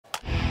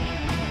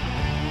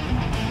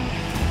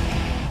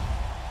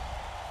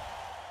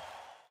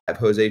have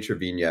Jose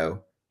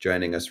Trevino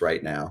joining us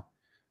right now.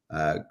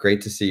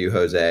 Great to see you,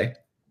 Jose.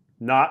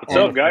 What's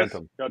up, guys?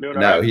 Y'all doing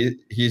all right?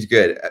 He's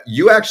good.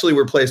 You actually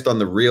were placed on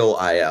the real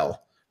IL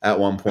at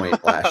one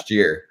point last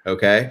year.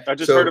 Okay, I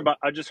just heard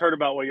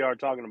about what y'all are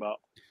talking about.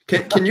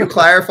 Can you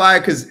clarify?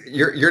 Because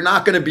you're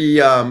not going to be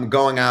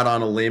going out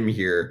on a limb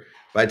here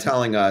by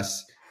telling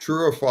us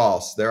true or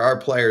false. There are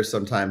players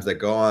sometimes that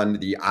go on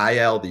the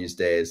IL these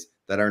days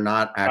that are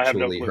not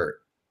actually hurt.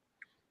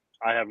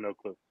 I have no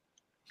clue.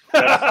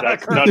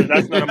 That's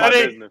none of my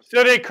business.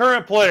 So a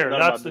current player.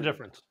 That's the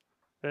difference.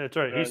 That's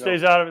right. He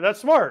stays out of it. That's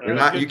smart.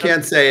 You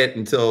can't say it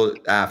until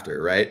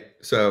after, right?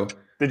 So,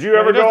 did you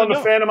ever go on the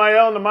Phantom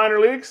IL in the minor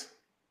leagues?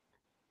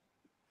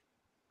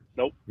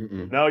 Nope.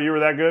 No, you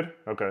were that good?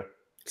 Okay.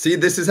 See,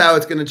 this is how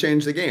it's going to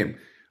change the game.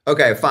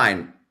 Okay,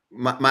 fine.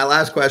 My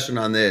last question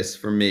on this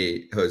from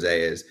me,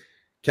 Jose, is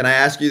can I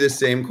ask you the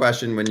same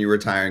question when you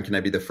retire, and can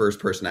I be the first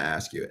person to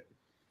ask you it?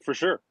 For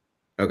sure.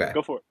 Okay.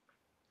 Go for it.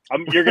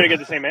 You're going to get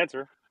the same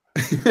answer.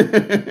 You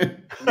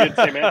get the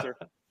same answer.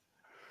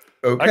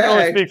 Okay. I can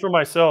only speak for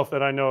myself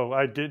that I know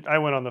I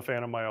went on the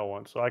Phantom IL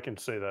once, so I can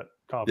say that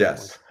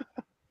confidently. Yes.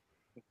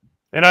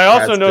 And I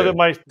also know that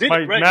my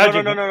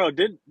magic. No.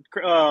 Did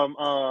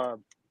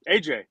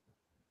AJ?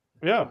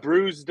 Yeah.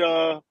 Bruised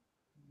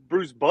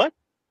butt?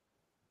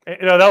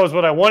 That was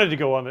what I wanted to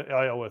go on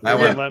the IL with. I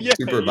went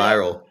super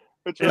viral.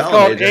 It's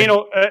called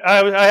anal.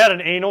 I had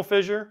an anal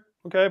fissure.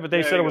 Okay, but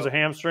they said it was a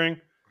hamstring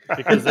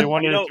because they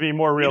wanted it to be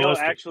more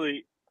realistic.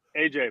 Actually,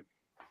 AJ,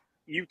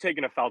 you've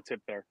taken a foul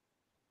tip there.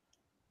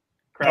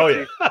 Oh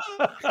yeah,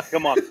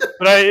 come on.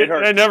 But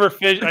I never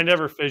fissured. It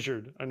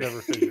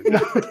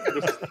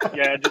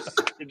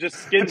just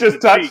skins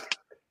the cheek.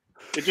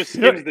 It just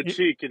skins the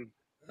cheek and.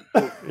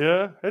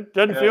 Yeah, it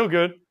doesn't feel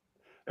good.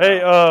 Hey,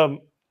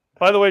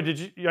 by the way,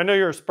 I know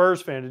you're a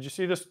Spurs fan. Did you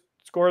see the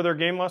score of their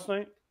game last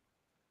night?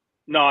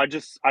 No, I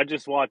just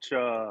watch.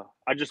 I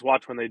just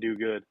watch when they do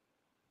good.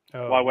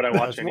 Why would I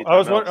watch anything? I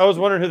was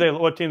wondering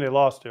what team they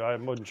lost to. I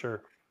wasn't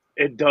sure.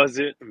 It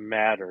doesn't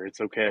matter.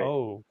 It's okay.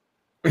 Oh,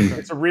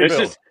 it's a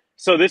rebuild.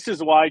 This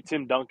is why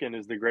Tim Duncan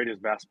is the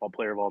greatest basketball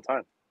player of all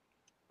time.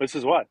 This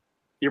is why.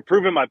 You're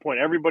proving my point.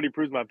 Everybody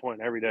proves my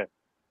point every day.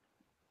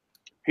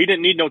 He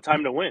didn't need no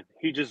time to win.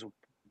 He just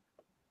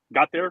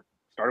got there,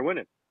 started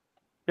winning.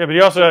 Yeah, but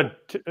he also had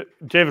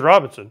David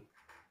Robinson.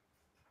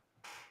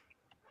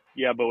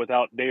 Yeah, but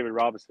without David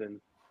Robinson,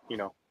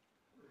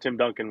 Tim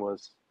Duncan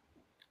was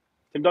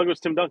Tim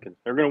Duncan.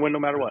 They're going to win no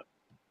matter what.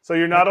 So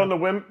you're not on the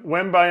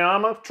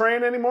Wembayama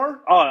train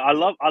anymore? Oh, I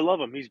love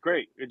him. He's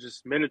great. It's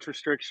just minutes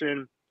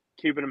restriction,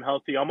 keeping him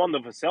healthy. I'm on the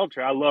Vassell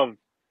train. I love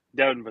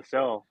Devin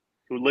Vassell,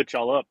 who lit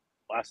y'all up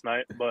last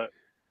night, but.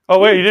 Oh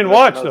wait, you didn't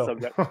watch though.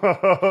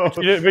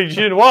 You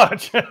didn't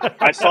watch.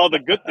 I saw the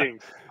good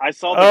things. Good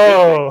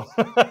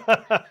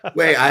things.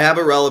 Wait, I have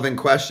a relevant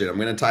question. I'm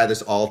going to tie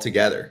this all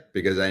together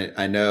because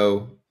I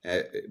know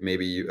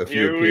maybe a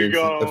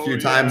few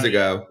times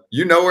ago.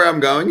 You know where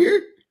I'm going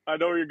here? I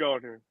know where you're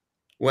going here.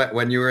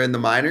 When you were in the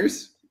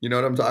minors, you know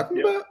what I'm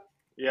talking about?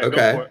 Yeah.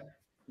 Okay. Go for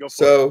it.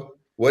 So,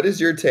 what is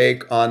your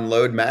take on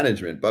load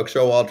management? Buck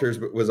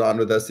Showalters was on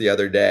with us the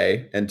other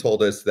day and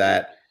told us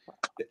that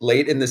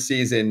late in the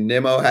season,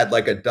 Nimmo had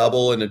like a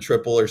double and a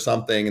triple or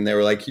something, and they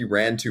were like, he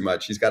ran too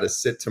much. He's got to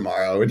sit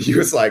tomorrow. And he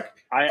was like,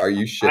 are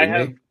you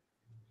shitting me?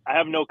 I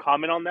have no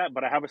comment on that,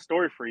 but I have a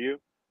story for you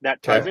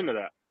that ties into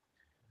that.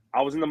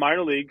 I was in the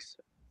minor leagues.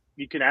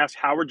 You can ask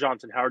Howard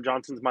Johnson. Howard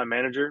Johnson's my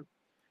manager.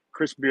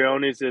 Chris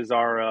Briones is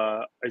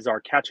our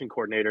catching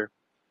coordinator.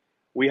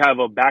 We have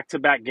a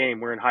back-to-back game.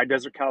 We're in High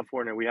Desert,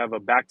 California. We have a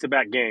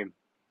back-to-back game,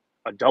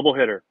 a double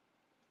hitter,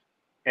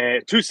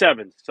 and 2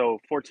 sevens, so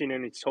 14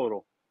 innings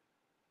total.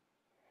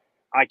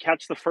 I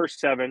catch the first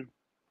 7.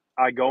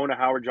 I go into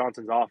Howard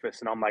Johnson's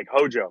office, and I'm like,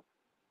 Hojo,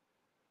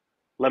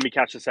 let me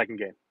catch the second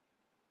game.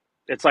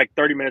 It's like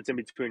 30 minutes in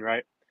between,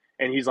 right?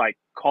 And he's like,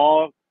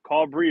 call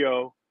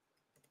Brio,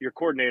 your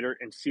coordinator,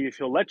 and see if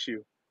he'll let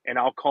you. And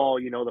I'll call,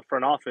 the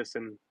front office,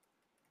 and,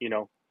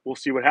 we'll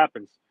see what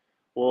happens.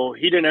 Well,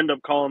 he didn't end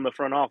up calling the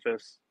front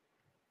office.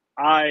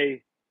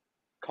 I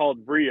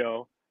called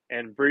Brio,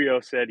 and Brio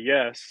said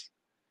yes,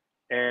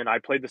 and I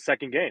played the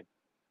second game.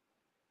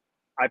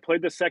 I'm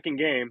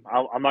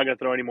not going to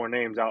throw any more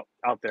names out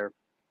there.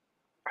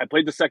 I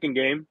played the second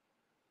game.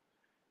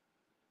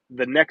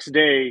 The next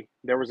day,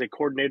 there was a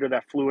coordinator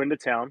that flew into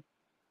town.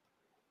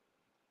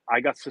 I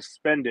got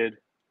suspended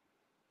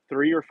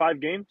 3 or 5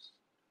 games.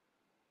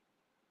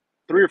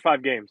 3 or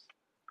 5 games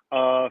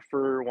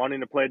for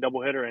wanting to play a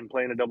doubleheader and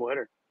playing a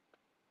doubleheader.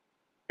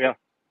 Yeah.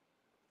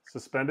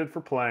 Suspended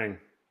for playing.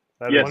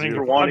 Yes,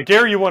 for wanting. How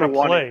dare you want to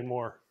play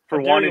more?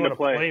 For wanting to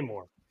play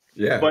more.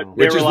 Yeah, but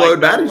which is load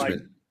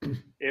management.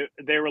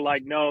 They were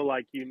like, no,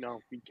 you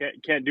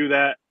can't do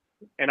that.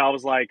 And I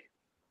was like,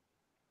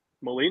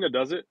 Molina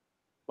does it.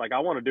 Like, I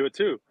want to do it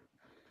too.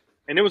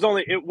 And it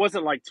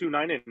wasn't like 2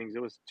 9 innings.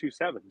 It was 2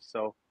 sevens.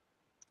 So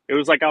it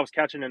was like I was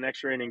catching an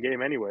extra inning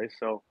game anyway.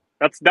 So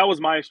that was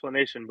my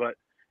explanation. But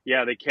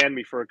yeah, they canned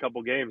me for a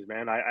couple games,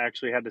 man. I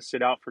actually had to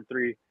sit out for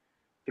 3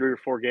 or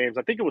 4 games.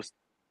 I think it was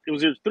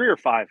either 3 or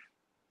 5.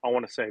 I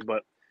want to say,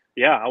 but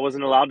yeah, I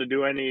wasn't allowed to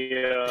do any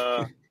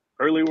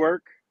early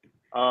work.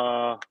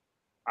 I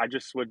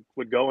just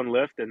would go and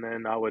lift, and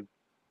then I would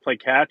play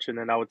catch, and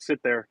then I would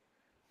sit there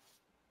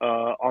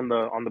on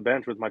the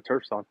bench with my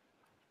turfs on.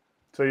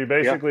 So you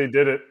basically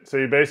did it. So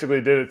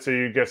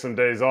you get some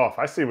days off.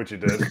 I see what you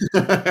did.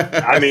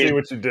 I mean, see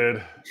what you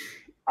did.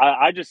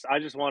 I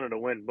just wanted to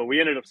win, but we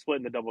ended up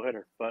splitting the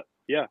doubleheader. But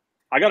yeah,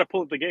 I got to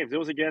pull up the games. It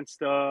was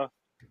against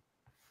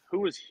who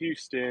was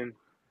Houston?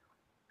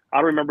 I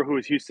don't remember who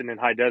was Houston in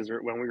High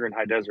Desert when we were in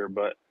High Desert,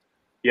 but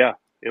yeah,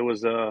 it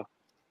was a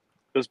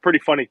pretty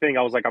funny thing.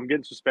 I was like, I'm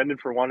getting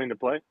suspended for wanting to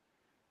play,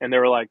 and they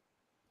were like,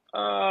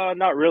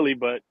 not really,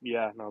 but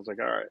yeah. And I was like,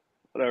 all right,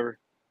 whatever.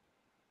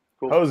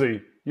 Cool.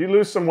 Jose, you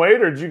lose some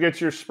weight, or did you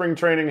get your spring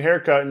training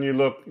haircut and you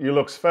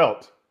look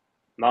svelte?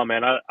 No,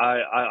 man,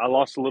 I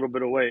lost a little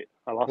bit of weight.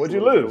 What'd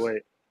you lose?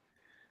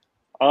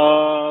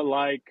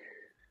 Like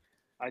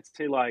I'd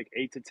say like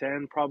 8 to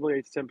 10, probably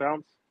 8 to 10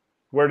 pounds.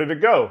 Where did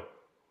it go?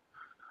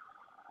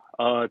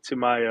 To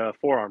my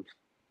forearms.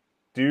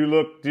 Do you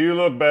look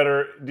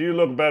better? Do you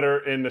look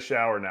better in the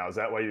shower now? Is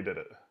that why you did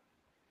it?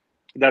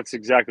 That's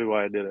exactly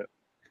why I did it.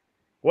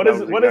 What is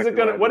it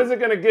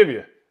gonna give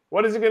you?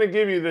 What is it going to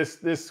give you this?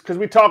 Because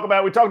we talked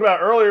about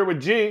earlier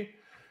with G,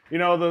 you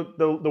know,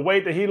 the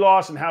weight that he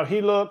lost and how he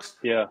looks.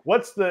 Yeah.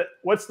 What's the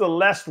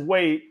less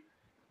weight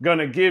going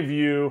to give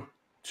you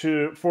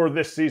for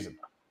this season?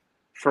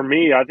 For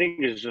me, I think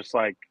it's just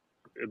like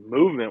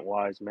movement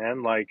wise,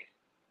 man. Like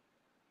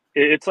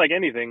it's like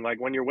anything. Like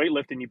when you're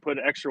weightlifting, you put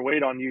extra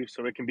weight on you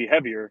so it can be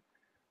heavier,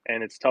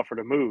 and it's tougher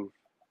to move.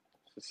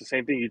 It's the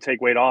same thing. You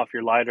take weight off,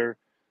 you're lighter,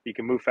 you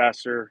can move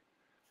faster.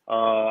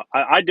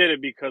 I did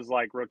it because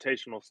like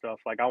rotational stuff.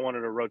 Like I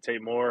wanted to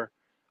rotate more.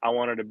 I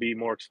wanted to be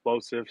more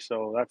explosive.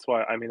 So that's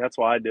why I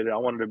did it. I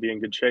wanted to be in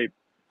good shape.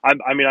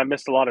 I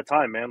missed a lot of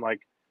time, man.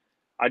 Like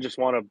I just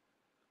want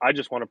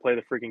to play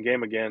the freaking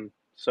game again.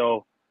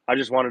 So I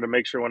just wanted to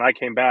make sure when I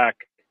came back,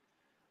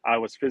 I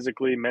was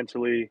physically,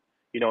 mentally,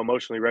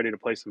 emotionally ready to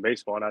play some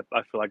baseball. And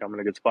I feel like I'm in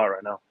a good spot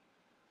right now.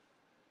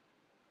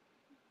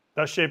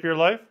 Best shape of your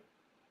life?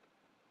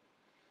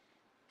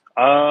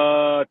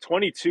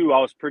 22, I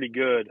was pretty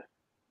good,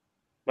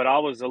 but I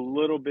was a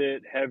little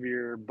bit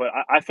heavier. But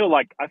I feel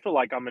like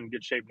I'm in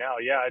good shape now.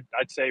 Yeah,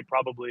 I'd say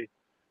probably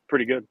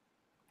pretty good.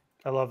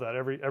 I love that.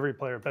 Every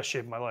player, best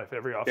shape of my life.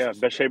 Every offseason. Yeah,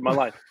 best shape of my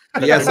life.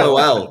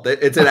 BSOL.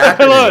 It's an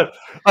acronym.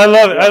 I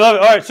love it. All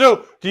right.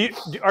 So,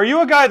 are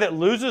you a guy that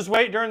loses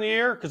weight during the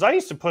year? Because I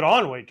used to put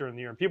on weight during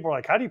the year, and people are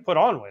like, "How do you put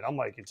on weight?" I'm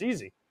like, "It's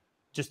easy.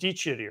 Just eat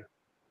shittier."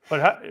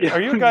 But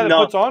are you a guy that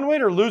puts on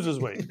weight or loses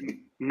weight?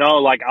 No,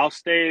 like I'll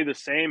stay the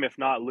same, if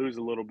not lose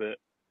a little bit.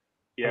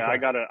 Yeah,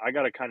 Okay. I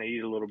gotta kind of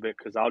eat a little bit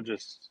because I'll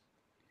just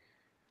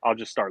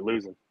start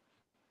losing.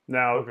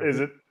 Now,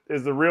 okay.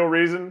 Is the real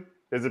reason?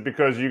 Is it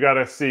because you got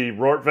to see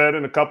Rortvedt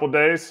in a couple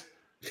days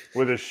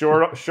with his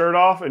shirt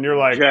off, and you're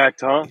like,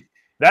 jacked, huh?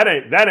 That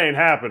ain't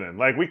happening.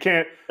 Like we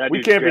can't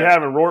be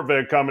having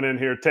Rortvedt coming in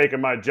here taking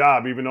my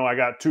job, even though I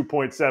got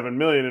 $2.7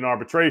 million in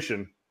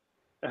arbitration.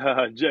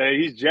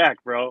 He's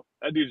jacked, bro.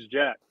 That dude's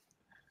jacked.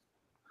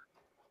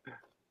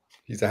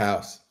 He's a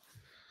house.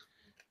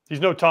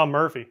 He's no Tom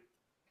Murphy.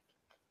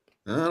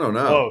 I don't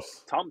know.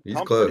 Close. Tom's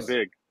close.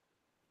 pretty big.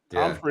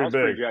 Yeah. Tom's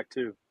pretty jacked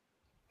too.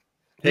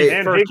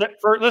 Hey,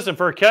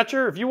 for a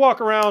catcher, if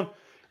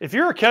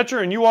you're a catcher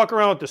and you walk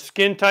around with the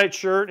skin tight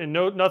shirt and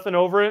nothing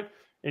over it,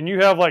 and you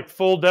have like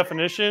full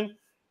definition,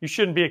 you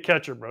shouldn't be a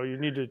catcher, bro. You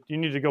need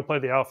to go play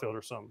the outfield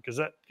or something,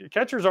 because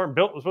catchers aren't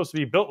supposed to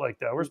be built like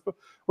that.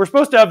 We're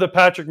supposed to have the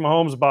Patrick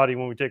Mahomes body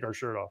when we take our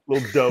shirt off.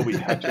 Little doughy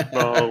Patrick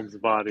Mahomes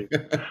body.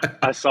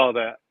 I saw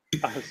that.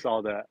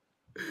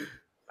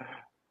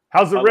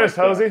 How's the wrist,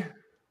 Jose?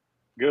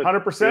 Good.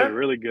 100%.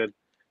 Really good.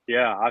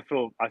 Yeah, I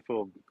feel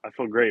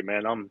great,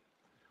 man.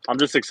 I'm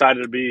just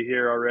excited to be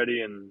here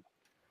already and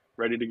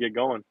ready to get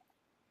going.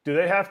 Do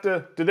they have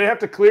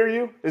to clear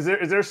you? Is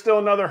there still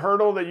another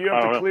hurdle that you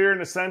have to clear in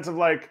the sense of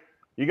like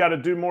you got to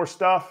do more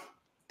stuff,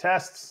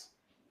 tests?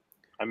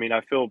 I mean,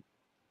 I feel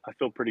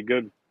pretty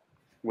good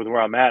with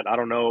where I'm at. I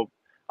don't know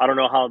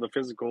how the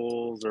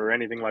physicals or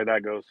anything like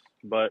that goes,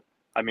 but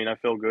I mean, I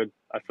feel good.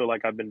 I feel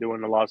like I've been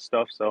doing a lot of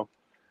stuff, so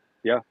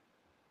yeah.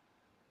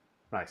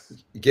 Nice.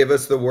 Give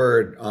us the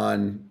word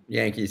on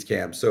Yankees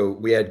camp. So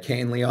we had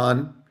Canely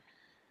on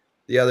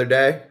the other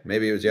day.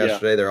 Maybe it was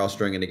yesterday. Yeah. They're all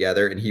stringing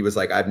together, and he was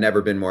like, "I've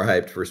never been more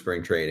hyped for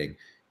spring training."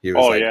 He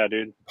was yeah,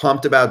 dude,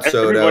 pumped about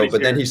Soto,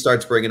 but then he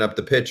starts bringing up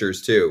the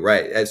pitchers too,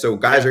 right? And so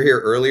guys are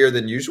here earlier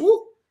than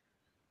usual.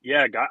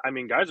 Yeah,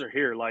 guys are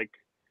here. Like,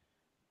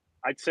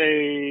 I'd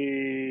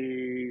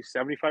say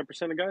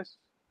 75% of guys.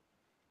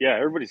 Yeah,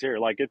 everybody's here.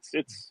 Like, it's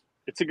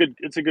a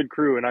good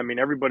crew, and I mean,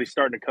 everybody's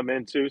starting to come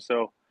in too.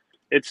 So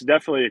it's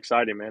definitely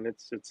exciting, man.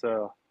 It's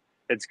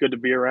good to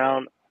be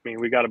around. I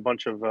mean, we got a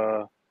bunch of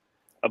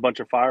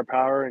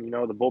firepower, and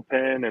the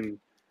bullpen, and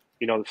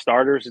the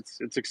starters.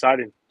 It's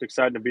exciting. It's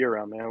exciting to be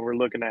around, man. We're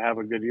looking to have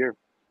a good year.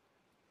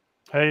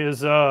 Hey,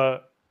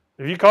 have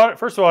you caught?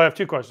 First of all, I have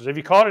two questions. Have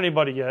you caught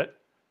anybody yet?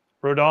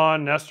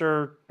 Rodon,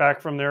 Nestor,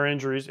 back from their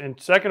injuries, and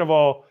second of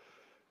all,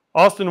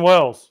 Austin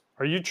Wells,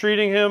 are you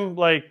treating him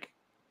like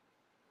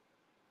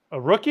a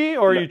rookie,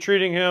 or are you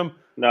treating him?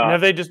 No. And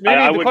have they just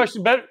maybe the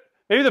question better?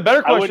 Maybe the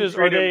better question is: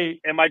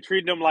 Am I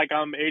treating him like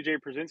I'm AJ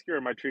Przinsky, or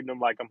am I treating him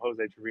like I'm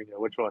Jose Trevino?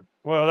 Which one?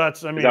 Well,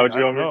 that's. I mean, I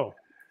don't know.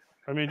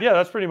 I mean, yeah,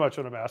 that's pretty much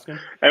what I'm asking.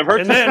 I've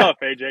heard some stuff,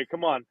 AJ.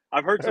 Come on,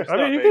 I've heard some stuff.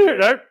 I mean,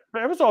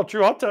 that was all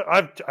true.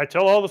 I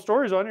tell all the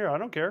stories on here. I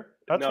don't care.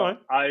 That's fine.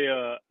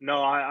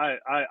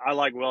 I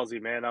like Wellesley,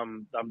 man.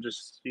 I'm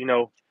just,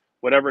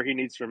 whatever he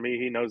needs from me,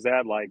 he knows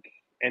that. Like,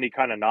 any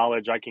kind of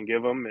knowledge I can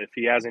give him. If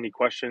he has any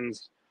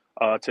questions,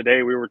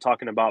 today we were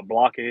talking about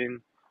blocking.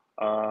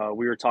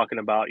 We were talking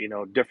about,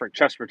 different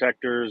chest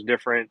protectors,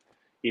 different,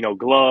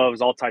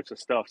 gloves, all types of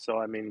stuff. So,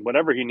 I mean,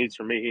 whatever he needs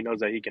from me, he knows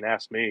that he can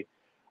ask me.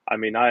 I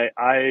mean, I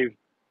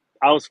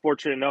was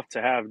fortunate enough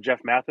to have Jeff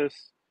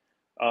Mathis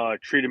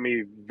treated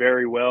me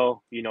very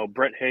well.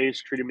 Brett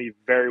Hayes treated me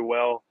very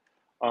well.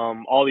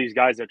 All these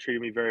guys that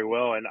treated me very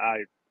well, and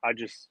I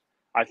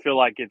feel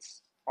like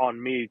it's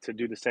on me to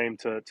do the same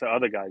to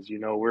other guys.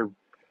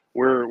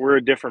 We're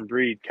a different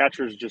breed.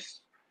 Catchers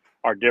just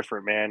are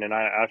different, man, and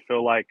I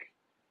feel like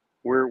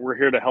we're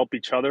here to help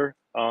each other.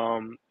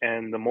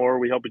 And the more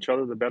we help each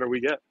other, the better we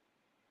get.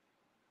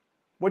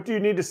 What do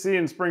you need to see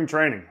in spring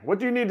training?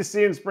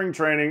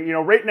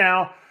 Right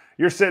now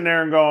you're sitting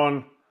there and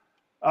going,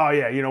 oh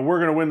yeah, we're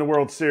going to win the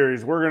World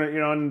Series. We're going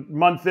to, in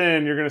month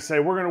in, you're going to say,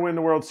 we're going to win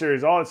the World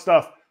Series, all that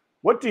stuff.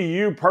 What do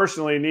you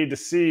personally need to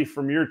see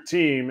from your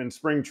team in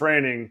spring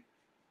training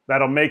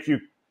that'll make you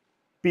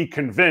be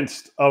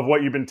convinced of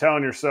what you've been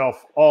telling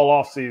yourself all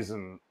off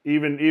season,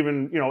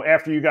 even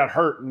after you got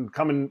hurt and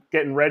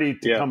getting ready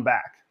to come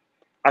back?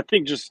 I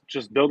think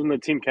just building the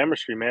team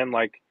chemistry, man,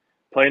 like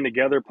playing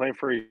together, playing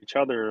for each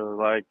other.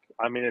 Like,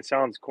 I mean, it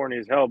sounds corny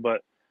as hell,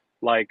 but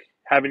like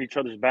having each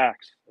other's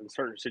backs in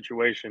certain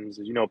situations,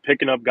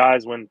 picking up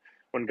guys when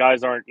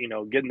guys aren't,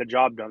 getting the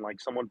job done, like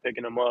someone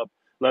picking them up,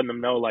 letting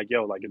them know like,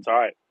 yo, like, it's all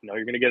right.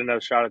 You're going to get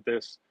another shot at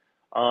this.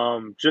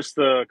 Just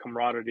the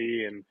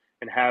camaraderie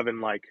and having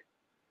like,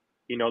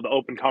 the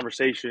open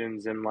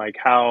conversations and like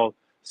how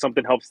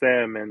something helps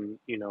them and,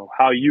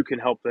 how you can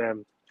help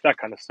them, that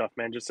kind of stuff,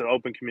 man. Just an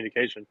open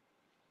communication.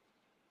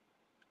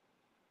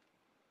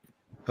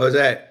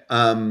 Jose,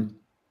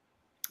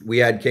 we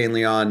had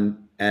Canely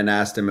on and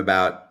asked him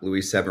about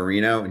Luis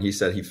Severino, and he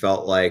said he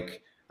felt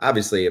like,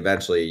 obviously,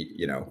 eventually,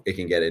 it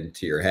can get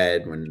into your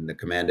head when the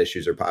command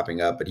issues are popping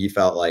up, but he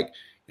felt like,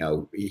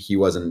 he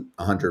wasn't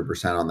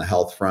 100% on the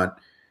health front.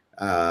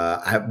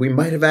 We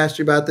might have asked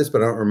you about this,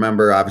 but I don't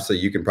remember. Obviously,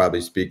 you can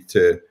probably speak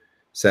to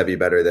Sevy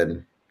better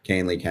than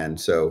Canely can.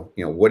 So,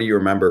 what do you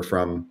remember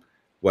from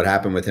what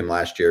happened with him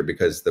last year?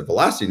 Because the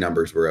velocity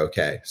numbers were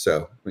okay.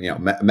 So,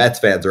 Mets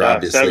fans are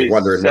obviously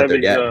wondering what they're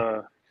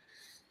getting.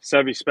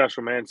 Sevy's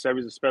special, man.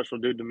 Sevy's a special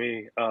dude to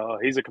me.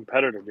 He's a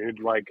competitor,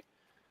 dude. Like,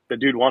 the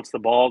dude wants the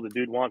ball. The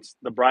dude wants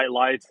the bright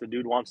lights. The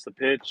dude wants the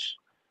pitch.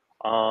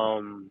 I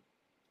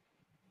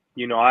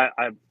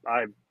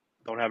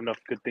don't have enough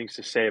good things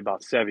to say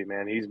about Sevy,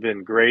 man. He's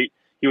been great.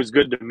 He was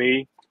good to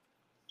me.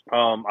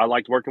 I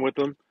liked working with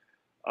him.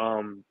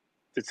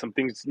 Did some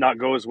things not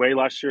go his way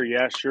last year?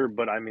 Yeah, sure.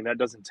 But, I mean, that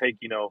doesn't take,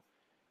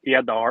 he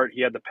had the heart.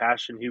 He had the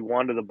passion. He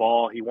wanted the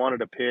ball. He wanted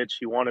to pitch.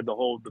 He wanted to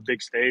hold the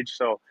big stage.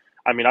 So,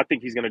 I mean, I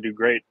think he's going to do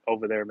great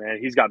over there, man.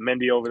 He's got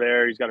Mendy over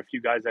there. He's got a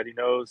few guys that he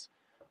knows.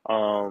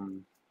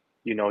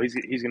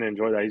 He's going to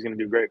enjoy that. He's going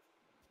to do great.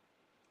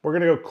 We're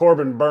going to go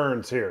Corbin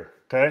Burns here,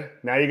 okay?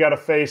 Now you got to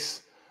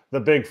face the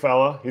big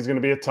fella. He's going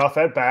to be a tough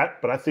at bat,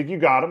 but I think you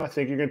got him. I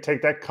think you're going to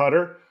take that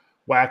cutter,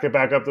 whack it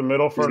back up the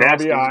middle for an RBI.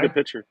 He's a good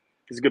pitcher.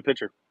 He's a good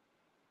pitcher.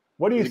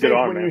 What do you think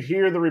when you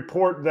hear the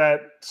report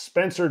that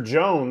Spencer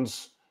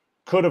Jones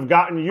could have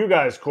gotten you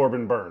guys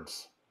Corbin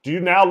Burns? Do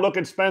you now look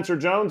at Spencer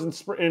Jones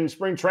in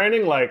spring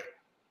training like,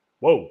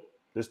 whoa,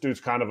 this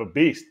dude's kind of a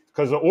beast?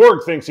 Because the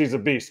org thinks he's a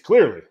beast,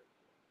 clearly.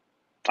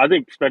 I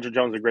think Spencer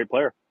Jones is a great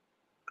player.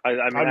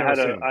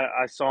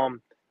 I saw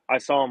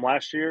him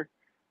last year,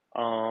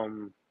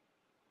 kind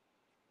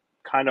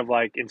of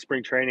like in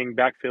spring training,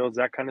 backfields,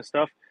 that kind of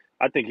stuff.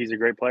 I think he's a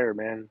great player,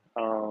 man.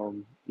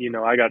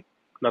 I got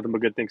nothing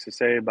but good things to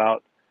say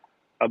about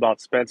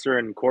Spencer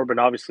and Corbin.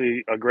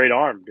 Obviously, a great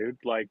arm, dude.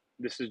 Like,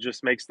 this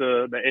just makes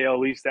the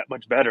AL East that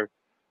much better,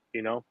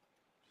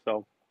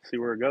 So, see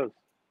where it goes.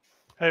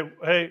 Hey,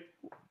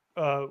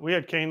 we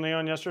had Canely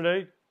on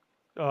yesterday.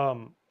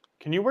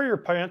 Can you wear your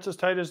pants as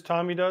tight as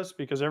Tommy does?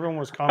 Because everyone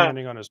was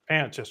commenting on his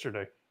pants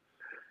yesterday.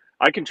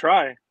 I can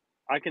try.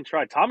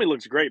 Tommy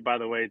looks great, by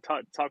the way.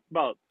 Talk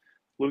about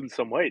losing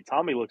some weight.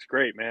 Tommy looks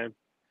great, man.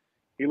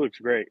 He looks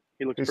great.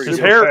 He looks pretty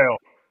good.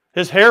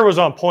 His hair was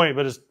on point,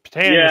 but his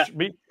tan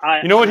you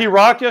know what he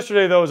rocked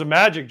yesterday, though, was a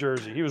Magic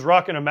jersey. He was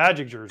rocking a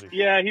Magic jersey.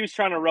 Yeah, he was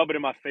trying to rub it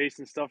in my face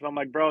and stuff. And I'm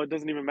like, bro, it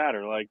doesn't even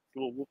matter. Like,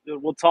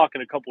 we'll talk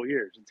in a couple of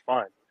years. It's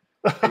fine.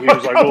 And he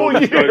was like, oh,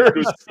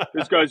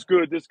 this guy's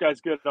good. This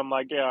guy's good. And I'm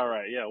like, yeah, all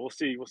right. Yeah, we'll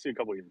see. We'll see a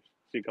couple of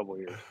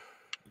years.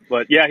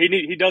 But, yeah,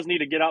 he does need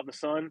to get out in the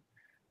sun.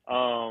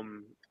 I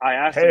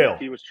asked him if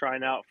he was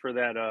trying out for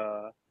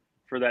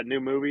that new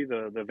movie,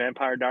 the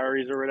Vampire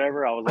Diaries or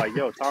whatever. I was like,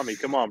 yo, Tommy,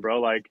 come on,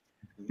 bro. Like,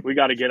 we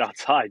got to get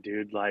outside,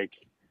 dude. Like,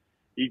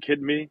 you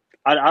kidding me?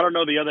 I don't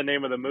know the other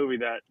name of the movie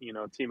that,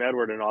 Team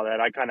Edward and all that.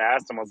 I kind of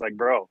asked him, I was like,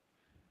 bro,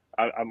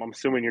 I'm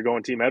assuming you're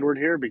going Team Edward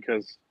here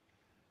because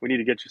we need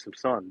to get you some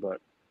sun. But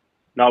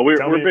no,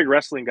 we're big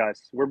wrestling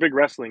guys. We're big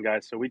wrestling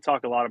guys, so we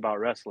talk a lot about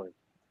wrestling.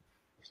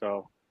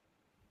 So.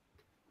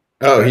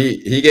 Oh,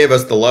 he gave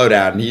us the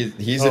lowdown.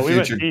 He's a we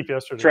went future deep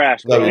yesterday.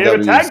 Trash. We have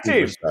a tag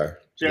team. Superstar.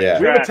 Yeah.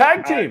 We have a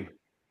tag team.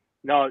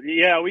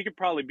 We could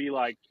probably be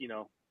like,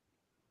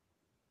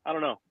 I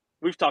don't know.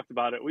 We've talked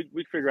about it.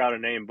 We'd figure out a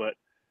name, but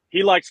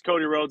he likes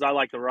Cody Rhodes. I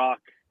like The Rock.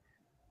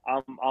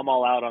 I'm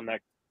all out on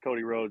that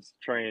Cody Rhodes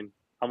train.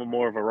 I'm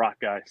more of a Rock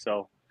guy,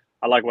 so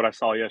I like what I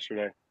saw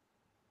yesterday.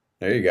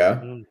 There you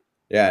go.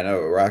 Yeah, I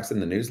know Rock's in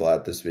the news a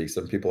lot this week.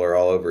 Some people are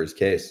all over his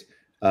case.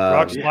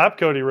 Rock slapped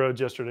Cody Rhodes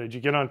yesterday. Did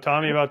you get on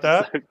Tommy about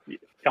that?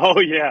 Oh,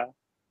 yeah.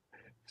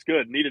 It's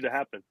good. Needed to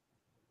happen.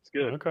 It's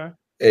good. Okay.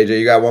 AJ,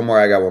 you got one more.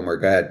 I got one more.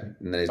 Go ahead.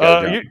 And then he's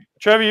got to jump.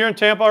 Trevor, you're in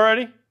Tampa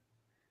already?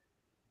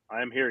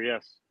 I am here,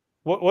 yes.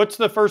 What's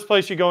the first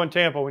place you go in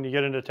Tampa when you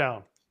get into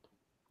town?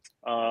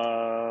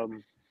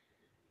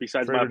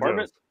 Besides my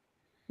apartment?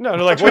 No,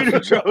 like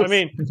I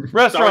mean,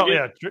 restaurant,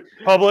 Target. yeah.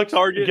 Publix,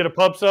 Target. You get a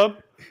pub sub?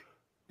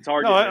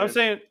 Target. No, I'm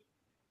saying,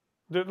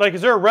 like,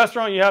 is there a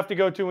restaurant you have to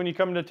go to when you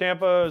come to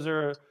Tampa? Is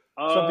there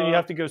something you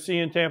have to go see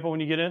in Tampa when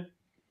you get in?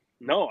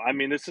 No, I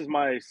mean, this is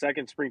my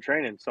second spring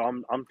training, so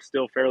I'm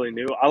still fairly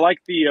new. I like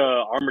the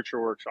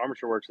Armature Works.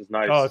 Armature Works is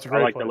nice. Oh, it's a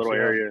great I like place, the little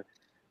area.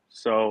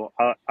 So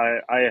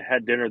I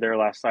had dinner there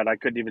last night. I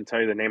couldn't even tell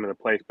you the name of the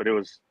place, but it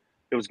was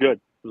good.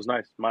 It was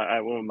nice.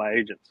 I went with my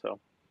agent, so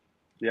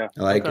yeah.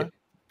 I like it.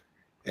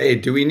 Hey,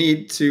 do we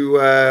need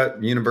to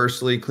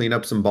universally clean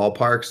up some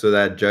ballparks so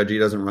that Judgy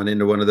doesn't run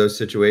into one of those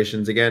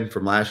situations again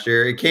from last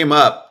year? It came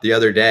up the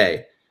other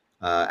day.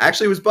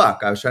 Actually, it was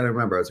Buck. I was trying to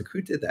remember. I was like,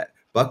 who did that?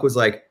 Buck was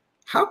like,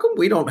 how come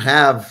we don't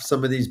have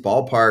some of these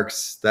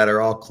ballparks that are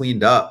all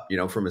cleaned up,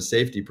 from a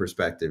safety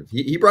perspective?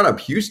 He brought up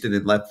Houston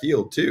in left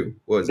field, too.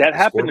 What was that?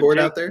 Happened Scoreboard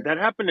to out there? That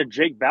happened to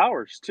Jake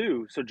Bowers,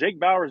 too. So Jake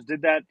Bowers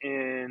did that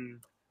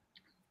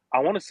I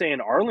want to say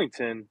in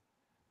Arlington.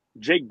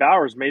 Jake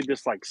Bowers made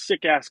this like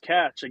sick ass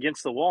catch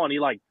against the wall, and he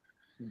like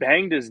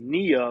banged his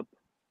knee up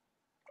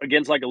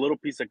against like a little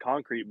piece of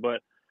concrete.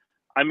 But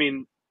I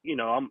mean,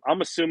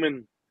 I'm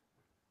assuming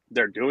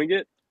they're doing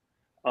it,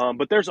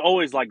 but there's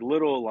always like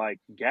little like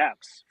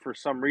gaps for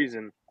some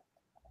reason,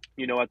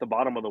 at the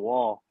bottom of the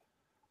wall.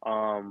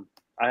 I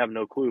have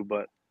no clue,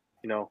 but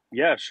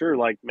yeah, sure,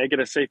 like make it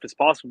as safe as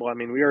possible. I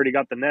mean, we already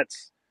got the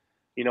nets,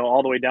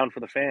 all the way down for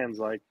the fans.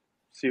 Like,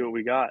 see what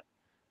we got,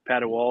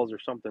 padded walls or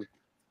something.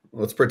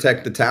 Let's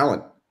protect the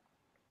talent.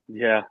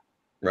 Yeah.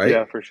 Right?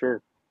 Yeah, for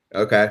sure.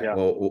 Okay. Yeah.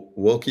 Well,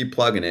 we'll keep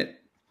plugging it.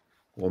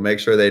 We'll make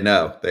sure they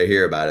know. They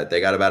hear about it.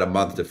 They got about a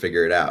month to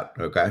figure it out.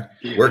 Okay.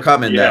 We're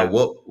coming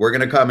though. We're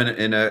gonna come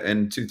in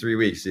 2-3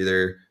 weeks.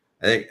 Either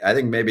I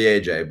think maybe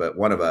AJ, but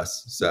one of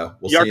us. So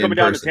we'll see you coming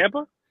down to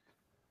Tampa?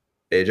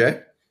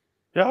 AJ?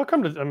 Yeah, I'll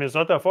come to. I mean, it's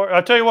not that far.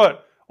 I'll tell you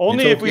what.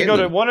 Only if we go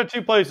to one of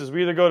two places.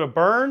 We either go to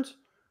Burns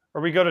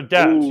or we go to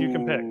Dallas. You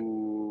can pick.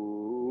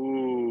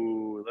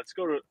 Ooh, let's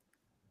go to.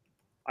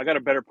 I got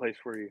a better place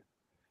for you.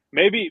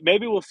 Maybe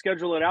we'll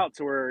schedule it out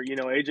to where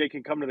AJ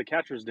can come to the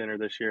catcher's dinner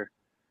this year.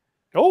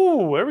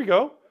 Oh, there we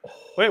go.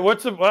 Wait, I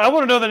want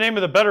to know the name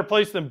of the better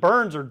place than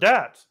Burns or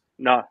Dats.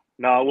 No.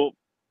 Well,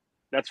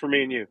 that's for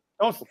me and you.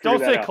 Don't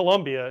say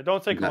Columbia.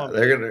 Don't say Columbia.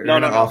 They're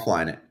gonna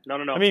offline it. No.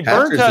 I mean,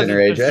 Burns has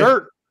a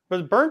dessert,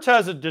 but Burns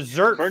has a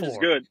dessert. Burns is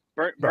good.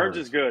 Burns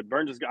is good.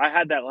 Burns is good. I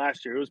had that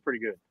last year. It was pretty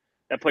good.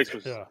 That place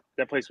was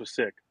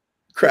sick.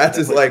 Kratz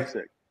is like,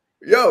 sick.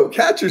 Yo,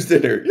 catcher's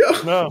dinner. Yo.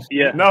 No.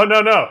 Yeah. No.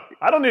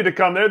 I don't need to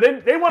come there.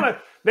 They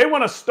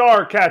want a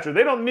star catcher.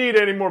 They don't need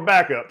any more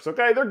backups.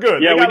 Okay, they're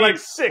good. Yeah, they got like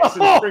 6 in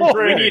spring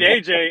training. We need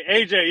AJ.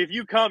 AJ, if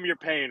you come, you're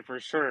paying for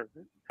sure.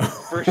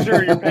 For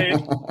sure, you're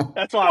paying.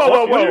 That's why.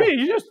 What do you mean?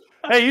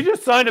 You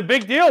just signed a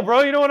big deal,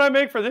 bro. You know what I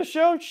make for this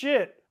show?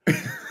 Shit.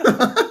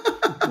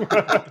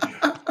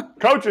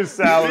 Coach's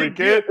salary,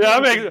 kid.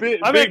 Yeah,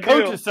 I make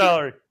coach's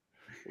salary.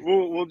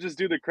 We'll just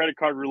do the credit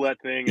card roulette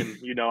thing, and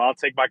I'll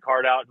take my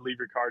card out and leave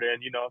your card in.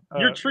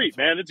 Your treat,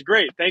 man. It's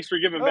great. Thanks for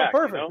giving back.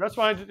 Perfect. That's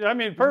fine. I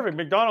mean, perfect.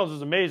 McDonald's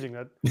is amazing.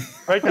 That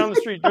right down the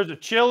street. There's a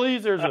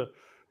Chili's. There's a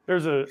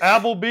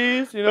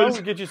Applebee's.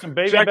 We get you some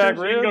baby back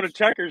ribs. We can go to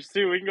Checkers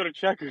too. We can go to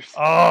Checkers.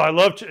 Oh, I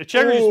love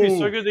Checkers. Used to be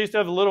so good. They used to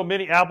have the little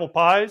mini apple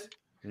pies.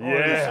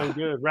 Yeah, so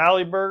good.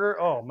 Rally burger.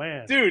 Oh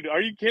man, dude,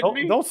 are you kidding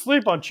me? Don't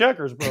sleep on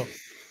Checkers, bro.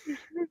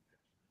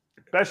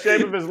 Best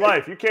shape of his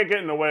life. You can't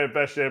get in the way of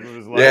best shape of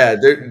his life. Yeah,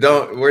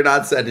 we're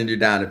not setting you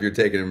down if you're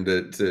taking him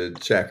to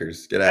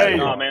Checkers. Get out of here.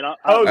 No, man.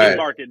 I'll meat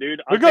market,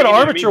 dude. We go to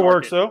Armature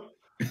Works, though.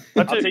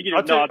 I'll take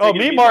you to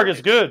Meat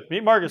Market's good.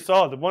 Meat Market's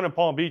solid. The one in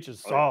Palm Beach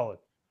is solid.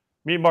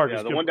 Meat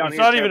Market's good. It's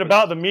not even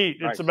about the meat.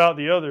 Nice. It's about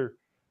the other.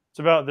 It's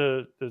about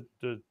the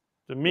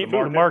meat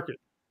from the market.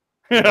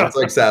 Yeah. It's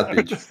like South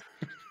Beach.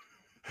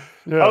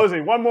 Yeah.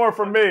 Jose, one more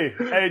from me.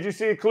 Hey, did you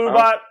see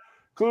Klubot?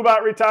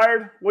 Klubot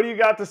retired. What do you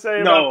got to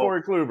say about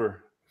Corey Kluber?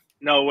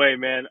 No way,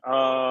 man.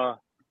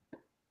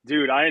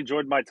 Dude, I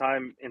enjoyed my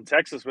time in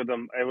Texas with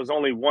him. It was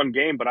only one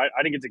game, but I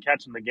didn't get to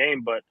catch him the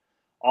game. But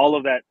all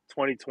of that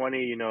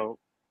 2020,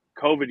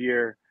 COVID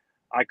year,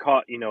 I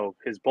caught,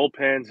 his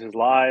bullpens, his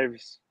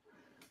lives.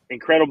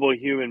 Incredible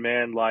human,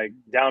 man. Like,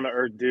 down to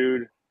earth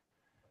dude.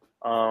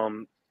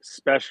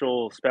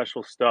 Special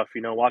stuff.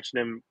 Watching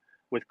him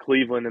with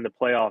Cleveland in the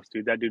playoffs,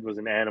 dude. That dude was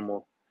an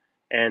animal,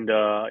 and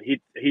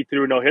he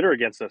threw a no hitter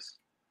against us.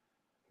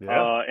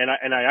 Yeah.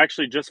 And I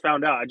actually just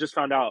found out. I just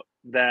found out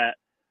that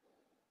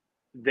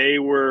they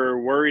were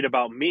worried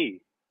about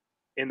me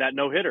in that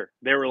no hitter.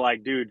 They were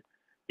like, dude,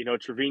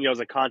 Trevino's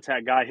a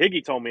contact guy.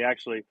 Higgy told me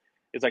actually,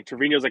 it's like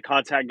Trevino's a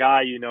contact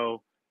guy.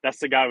 That's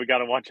the guy we got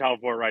to watch out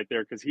for right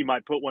there because he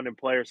might put one in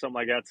play or something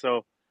like that.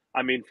 So,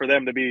 I mean, for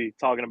them to be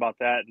talking about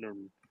that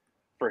and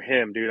for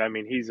him, dude,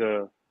 he's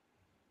a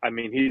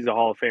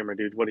Hall of Famer,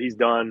 dude. What he's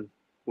done,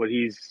 what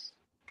he's,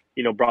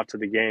 brought to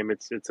the game,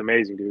 it's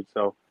amazing, dude.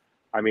 So,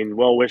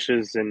 well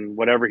wishes and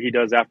whatever he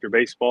does after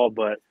baseball,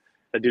 but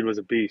that dude was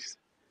a beast.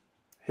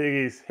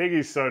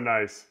 Higgy's so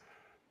nice.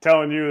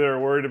 Telling you they're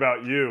worried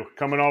about you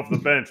coming off the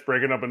bench,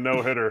 breaking up a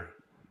no-hitter.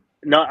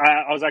 No,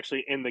 I was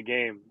actually in the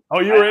game.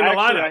 Oh, you were in the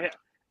lineup?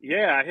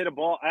 I hit a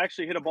ball. I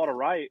actually hit a ball to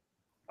right,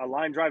 a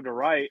line drive to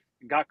right,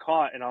 got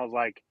caught, and I was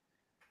like,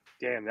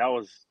 damn, that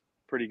was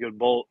a pretty good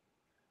bolt.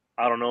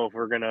 I don't know if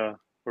we're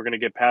gonna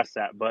get past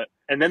that.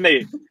 And then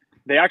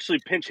they actually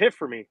pinch hit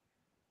for me.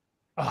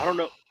 I don't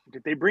know.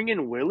 Did they bring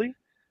in Willie?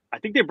 I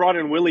think they brought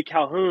in Willie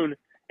Calhoun,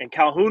 and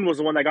Calhoun was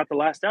the one that got the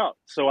last out.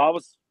 So I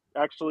would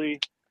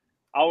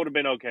have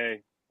been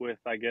okay with,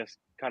 I guess,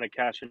 kind of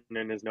cashing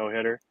in his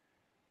no-hitter.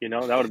 That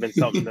would have been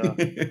something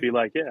to be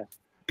like, yeah,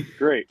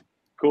 great,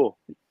 cool.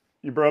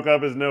 You broke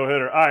up his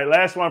no-hitter. All right,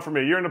 last one for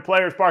me. You're in the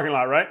players' parking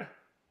lot, right?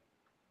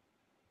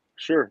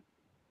 Sure.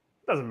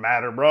 Doesn't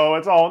matter, bro.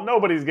 It's all –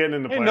 nobody's getting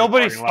in the players'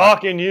 nobody's parking lot.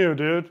 stalking you,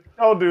 dude.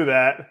 Don't do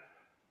that.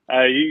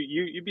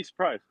 You'd be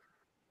surprised.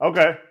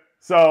 Okay.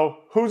 So,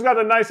 who's got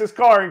the nicest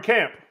car in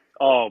camp?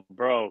 Oh,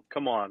 bro,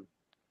 come on.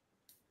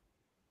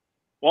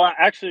 Well,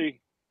 actually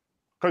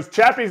 – because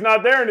Chappie's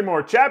not there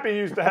anymore. Chappie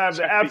used to have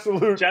the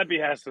absolute Chappie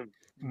has some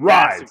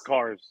rides. Massive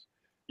cars.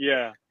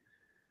 Yeah.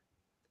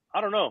 I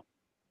don't know.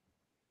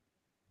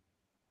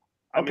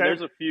 I mean,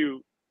 there's a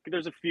few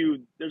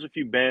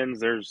Benz.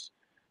 There's,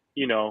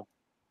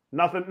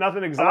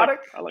 Nothing exotic?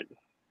 I like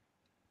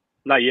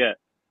not yet.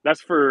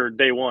 That's for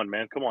day one,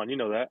 man. Come on, you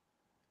know that.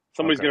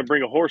 Somebody's gonna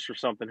bring a horse or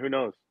something. Who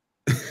knows?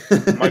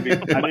 It might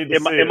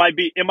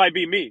be. It might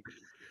be me.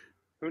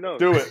 Who knows?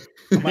 Do it.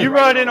 If you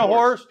ride in a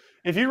horse,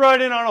 if you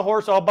ride in on a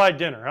horse, I'll buy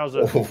dinner. How's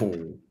that? Oh.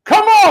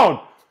 Come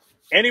on!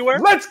 Anywhere?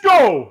 Let's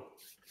go!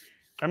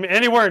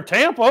 Anywhere in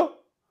Tampa.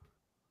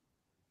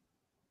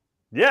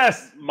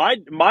 Yes. My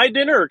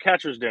dinner or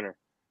catcher's dinner?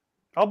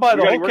 I'll buy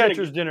the whole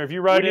catcher's dinner if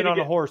you ride in on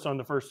a horse on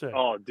the first day.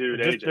 Oh, dude,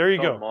 AJ, there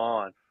you go. Come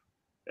on.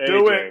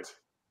 Do it.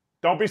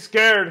 Don't be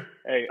scared.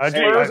 Hey,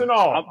 Spurs and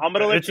all. I'm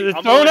going to let you It's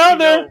thrown out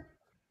there.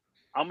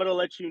 I'm going to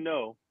let you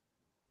know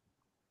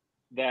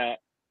that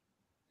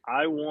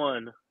I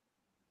won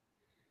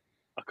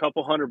a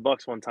couple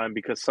 $100 one time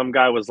because some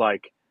guy was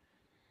like,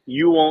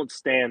 you won't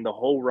stand the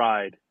whole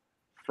ride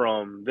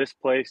from this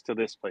place to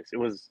this place. It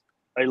was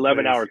an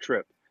 11-hour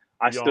trip.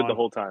 I stood the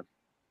whole time.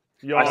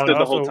 I stood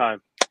the whole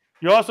time.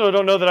 You also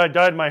don't know that I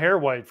dyed my hair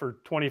white for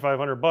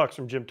 $2,500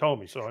 from Jim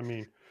Tomey. So,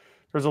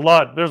 there's a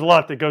lot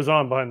that goes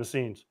on behind the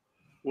scenes.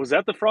 Was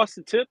that the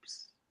frosted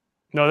tips?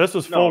 No, this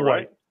was full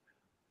white.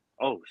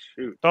 Oh,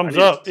 shoot. Thumbs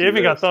up. You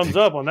even got thumbs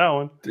up on that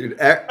one. Dude,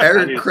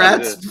 Eric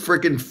Kratz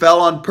freaking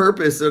fell on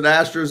purpose on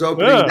Astros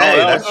opening day.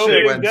 That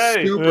shit went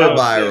super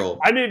viral.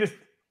 I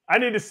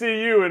need to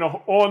see you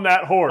on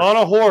that horse. On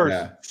a horse.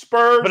 Yeah.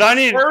 Spurs. But I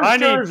need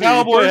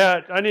cowboy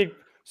hat. I need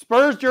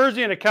Spurs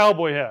jersey and a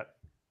cowboy hat.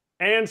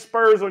 And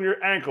Spurs on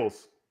your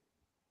ankles.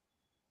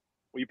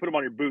 Well, you put them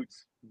on your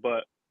boots,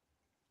 but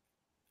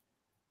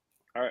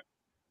all right.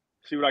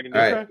 See what I can do.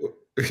 All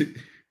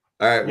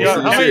right.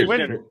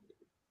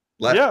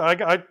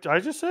 I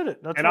just said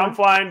it. That's I'm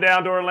flying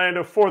down to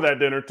Orlando for that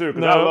dinner too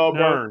because I love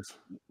Burns.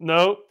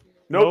 Nope.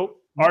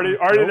 Already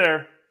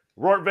there.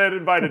 Rortvet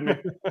invited me.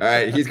 All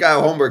right, he's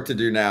got homework to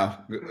do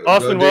now.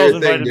 Austin Wells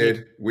invited me.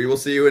 Dude. We will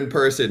see you in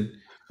person.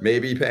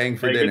 Maybe paying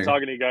for dinner. Good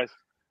talking to you guys.